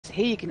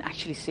here you can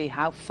actually see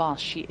how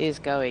fast she is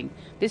going.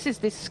 This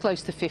is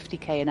close to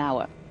 50k an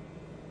hour.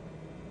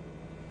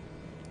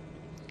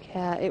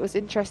 Yeah, it was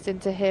interesting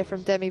to hear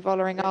from Demi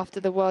Vollering after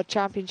the World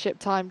Championship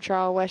time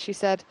trial, where she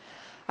said,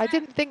 I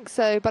didn't think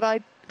so, but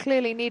I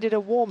clearly needed a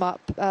warm-up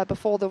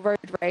before the road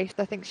race.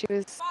 I think she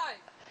was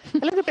a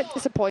little bit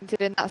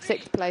disappointed in that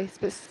 6th place,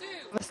 but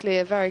obviously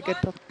a very good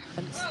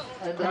performance.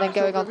 And then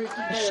going on to the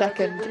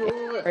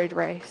 2nd road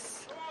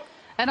race.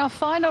 And our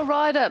final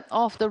rider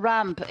off the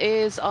ramp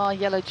is our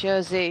yellow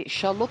jersey,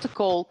 Charlotte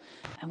Kool,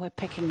 and we're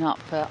picking up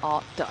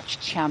our Dutch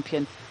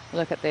champion.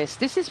 Look at this.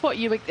 This is what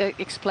you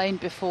explained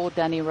before,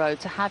 Danny Rowe,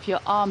 to have your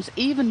arms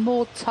even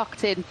more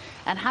tucked in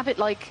and have it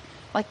like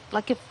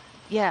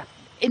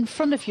in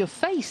front of your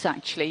face,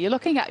 actually. You're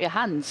looking at your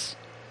hands.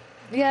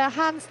 Yeah,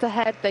 hands to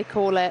head, they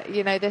call it.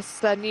 You know,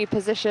 this new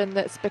position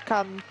that's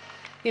become,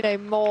 you know,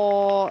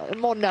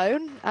 more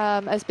known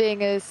as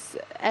being as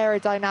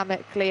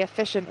aerodynamically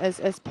efficient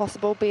as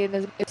possible, being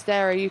as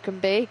aero you can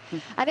be.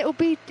 And it will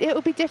be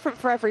different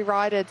for every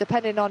rider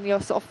depending on your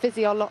sort of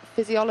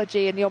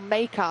physiology and your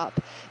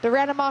makeup. The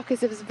Rianne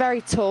Marcus is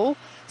very tall,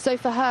 so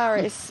for her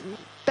it's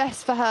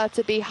best for her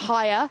to be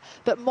higher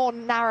but more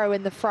narrow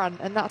in the front,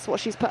 and that's what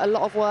she's put a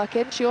lot of work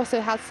in. She also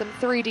has some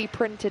 3D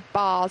printed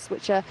bars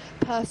which are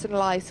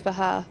personalized for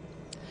her.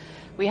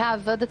 We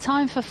have the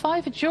time for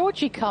Fiver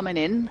Georgie coming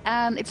in,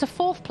 and it's a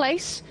 4th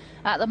place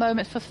at the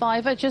moment for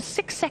Fiver, just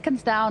 6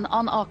 seconds down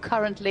on our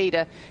current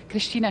leader,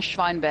 Christina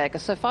Schweinberger.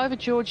 So Fiver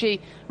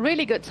Georgie,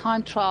 really good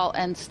time trial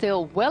and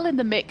still well in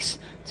the mix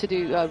to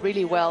do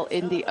really well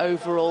in the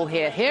overall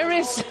here. Here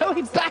is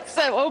Zoe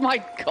Baxter. Oh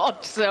my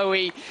God,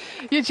 Zoe,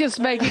 you're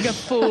just making a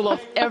fool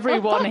of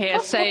everyone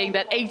here, saying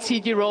that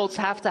 18-year-olds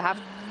have to have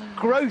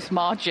growth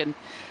margin.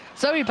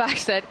 Zoe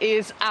Baxter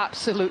is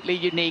absolutely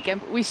unique,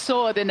 and we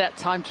saw it in that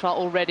time trial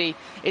already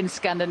in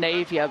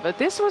Scandinavia, but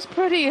this was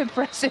pretty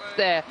impressive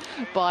there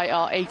by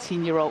our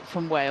 18-year-old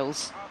from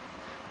Wales.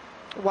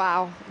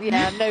 Wow,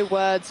 yeah, no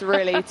words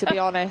really, to be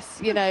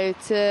honest. You know,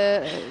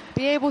 to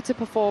be able to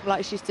perform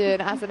like she's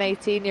doing as an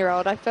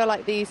 18-year-old, I feel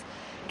like these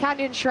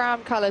Canyon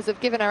SRAM colours have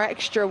given her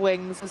extra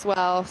wings as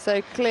well,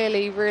 so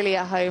clearly really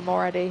at home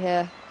already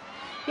here.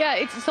 Yeah,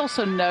 it's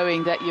also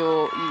knowing that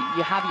you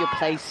have your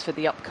place for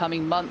the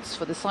upcoming months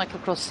for the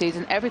cyclocross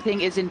season.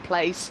 Everything is in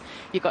place.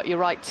 You've got your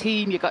right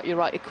team, you've got your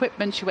right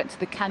equipment. She went to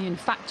the Canyon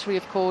factory,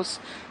 of course,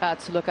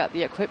 to look at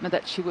the equipment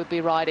that she would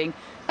be riding.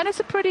 And it's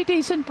a pretty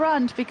decent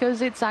brand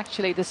because it's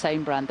actually the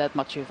same brand that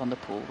Mathieu van der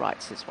Poel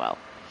rides as well.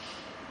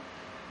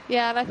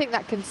 Yeah, and I think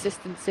that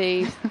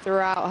consistency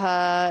throughout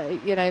her,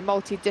 you know,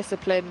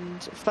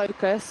 multidisciplined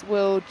focus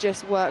will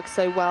just work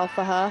so well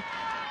for her.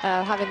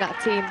 Having that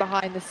team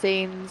behind the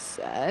scenes,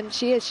 and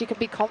she can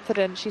be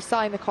confident. She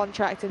signed the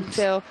contract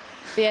until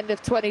the end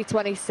of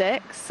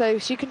 2026, so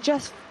she can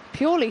just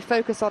purely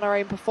focus on her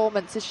own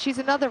performances. She's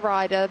another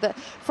rider that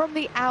from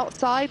the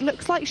outside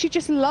looks like she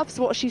just loves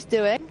what she's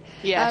doing.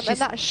 Yeah, and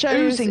that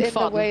shows in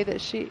fun. the way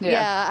that she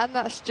and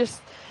that's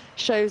just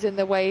shows in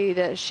the way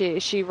that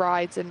she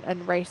rides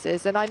and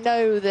races. And I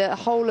know the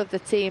whole of the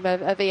team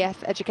of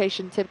EF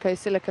Education Tibco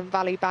Silicon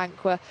Valley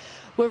Bank were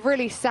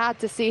really sad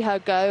to see her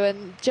go,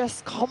 and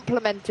just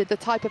complimented the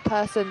type of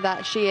person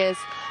that she is,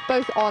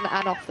 both on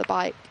and off the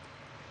bike.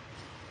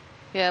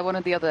 Yeah, one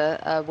of the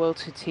other World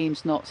Tour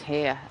teams not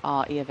here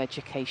are EF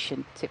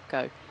Education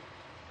Tibco.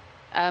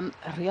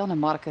 Rianne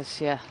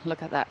Marcus, yeah,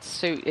 look at that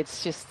suit.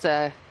 It's just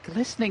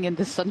glistening in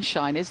the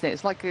sunshine, isn't it?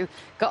 It's like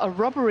got a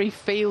rubbery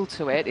feel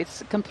to it.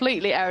 It's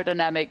completely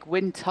aerodynamic,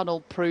 wind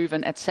tunnel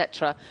proven,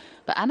 etc.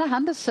 But Anna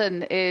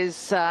Henderson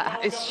is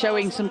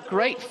showing some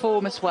great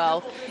form as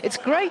well. It's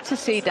great to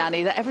see,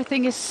 Danny, that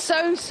everything is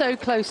so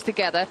close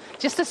together.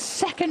 Just a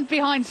second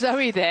behind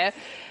Zoe there.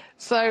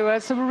 So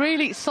some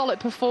really solid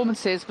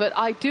performances, but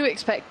I do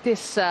expect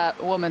this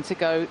woman to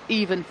go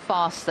even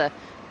faster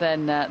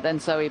than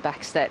Zoe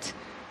Baxter.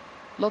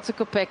 Lotte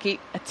Kopecky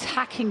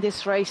attacking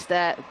this race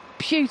there.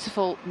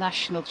 Beautiful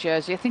national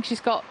jersey. I think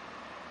she's got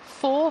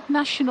 4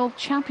 national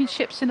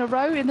championships in a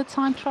row in the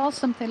time trial,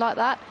 something like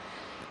that.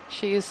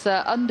 She is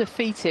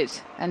undefeated,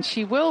 and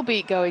she will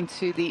be going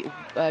to the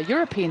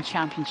European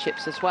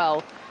Championships as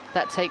well,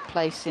 that take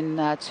place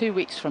in 2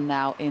 weeks from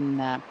now in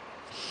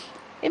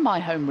my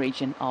home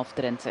region of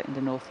Drenthe, in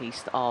the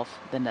northeast of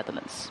the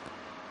Netherlands.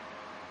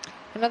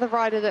 Another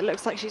rider that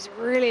looks like she's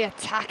really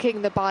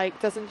attacking the bike,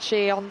 doesn't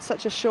she, on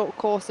such a short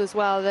course as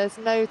well. There's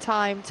no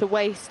time to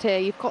waste here.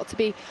 You've got to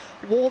be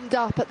warmed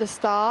up at the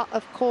start.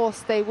 Of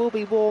course, they will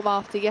be warm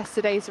after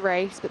yesterday's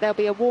race, but there'll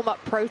be a warm-up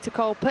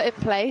protocol put in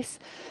place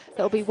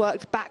that will be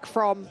worked back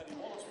from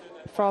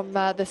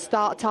the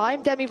start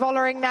time. Demi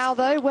Vollering now,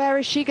 though, where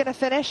is she going to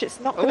finish? It's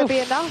not going to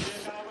be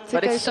enough to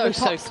but go it's to the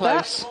top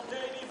close. step.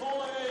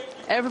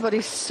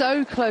 Everybody's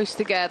so close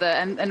together,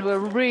 and we're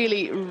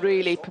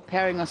really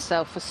preparing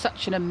ourselves for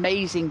such an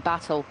amazing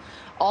battle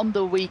on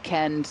the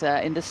weekend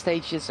in the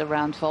stages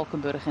around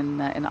Valkenburg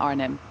in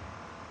Arnhem.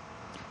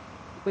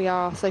 We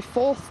are so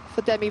 4th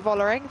for Demi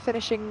Vollering,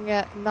 finishing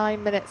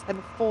 9 minutes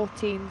and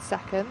 14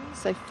 seconds,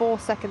 so 4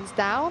 seconds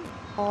down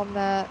on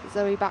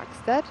Zoe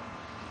Baxter.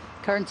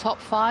 Current top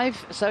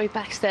 5, Zoe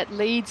Backstedt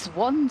leads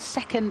 1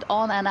 second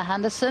on Anna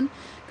Henderson.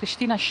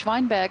 Christina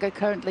Schweinberger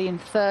currently in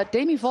 3rd,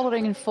 Demi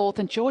Vollering in 4th,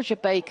 and Georgia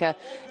Baker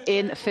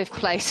in 5th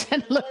place.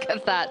 And look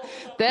at that.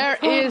 There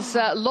is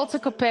Lotte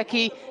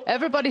Kopecky.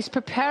 Everybody's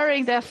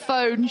preparing their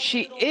phone.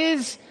 She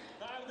is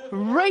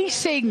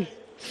racing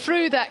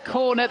through that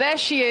corner. There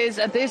she is,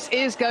 and this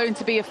is going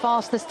to be a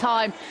fastest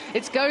time.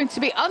 It's going to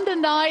be under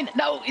 9.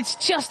 No, it's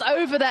just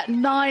over that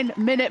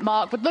 9-minute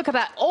mark. But look at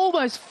that,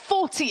 almost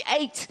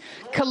 48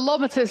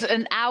 kilometers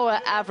an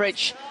hour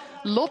average.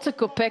 Lotte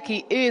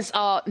Kopecky is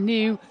our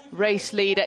new race leader.